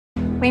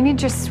Laney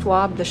just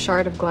swabbed the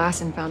shard of glass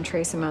and found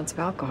trace amounts of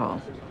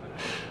alcohol.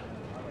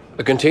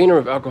 A container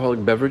of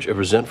alcoholic beverage, a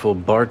resentful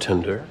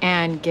bartender.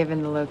 And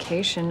given the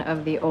location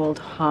of the old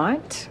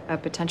haunt, a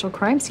potential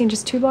crime scene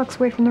just 2 blocks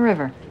away from the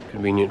river.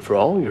 Convenient for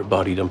all your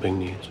body dumping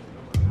needs.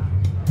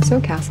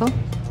 So, Castle,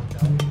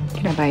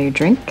 can I buy you a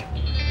drink?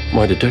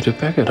 Why, Detective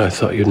Beckett, I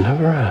thought you'd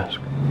never ask.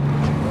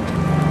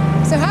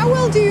 So how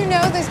well do you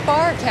know this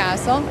bar,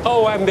 Castle?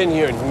 Oh, I haven't been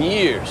here in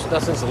years,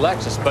 not since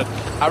Alexis, but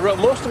I wrote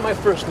most of my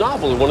first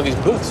novel in one of these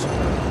booths.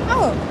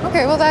 Oh,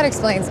 okay, well that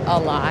explains a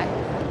lot.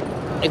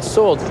 It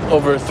sold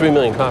over 3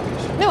 million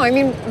copies. No, I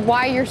mean,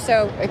 why you're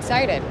so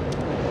excited.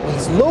 Well,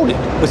 it's loaded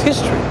with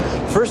history.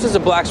 First as a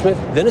blacksmith,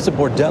 then as a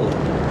bordello.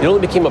 It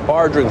only became a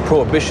bar during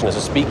Prohibition as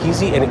a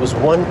speakeasy, and it was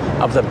one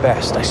of the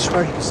best. I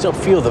swear you can still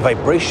feel the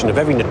vibration of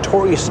every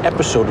notorious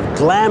episode of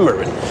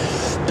glamour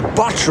and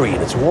debauchery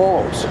in its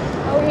walls.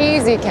 Oh,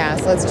 easy,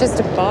 Castle. It's just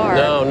a bar.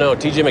 No,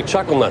 TJ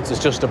McChucklenuts is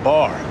just a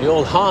bar. The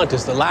old haunt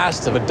is the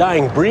last of a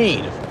dying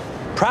breed.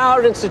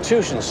 Proud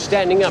institutions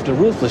standing up to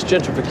ruthless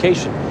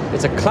gentrification.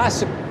 It's a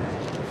classic.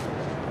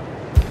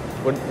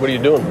 What are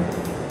you doing?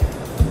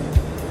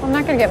 Well, I'm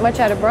not going to get much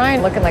out of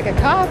Brian looking like a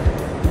cop.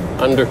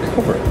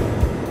 Undercover.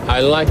 I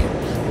like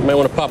it. You might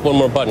want to pop one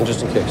more button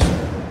just in case.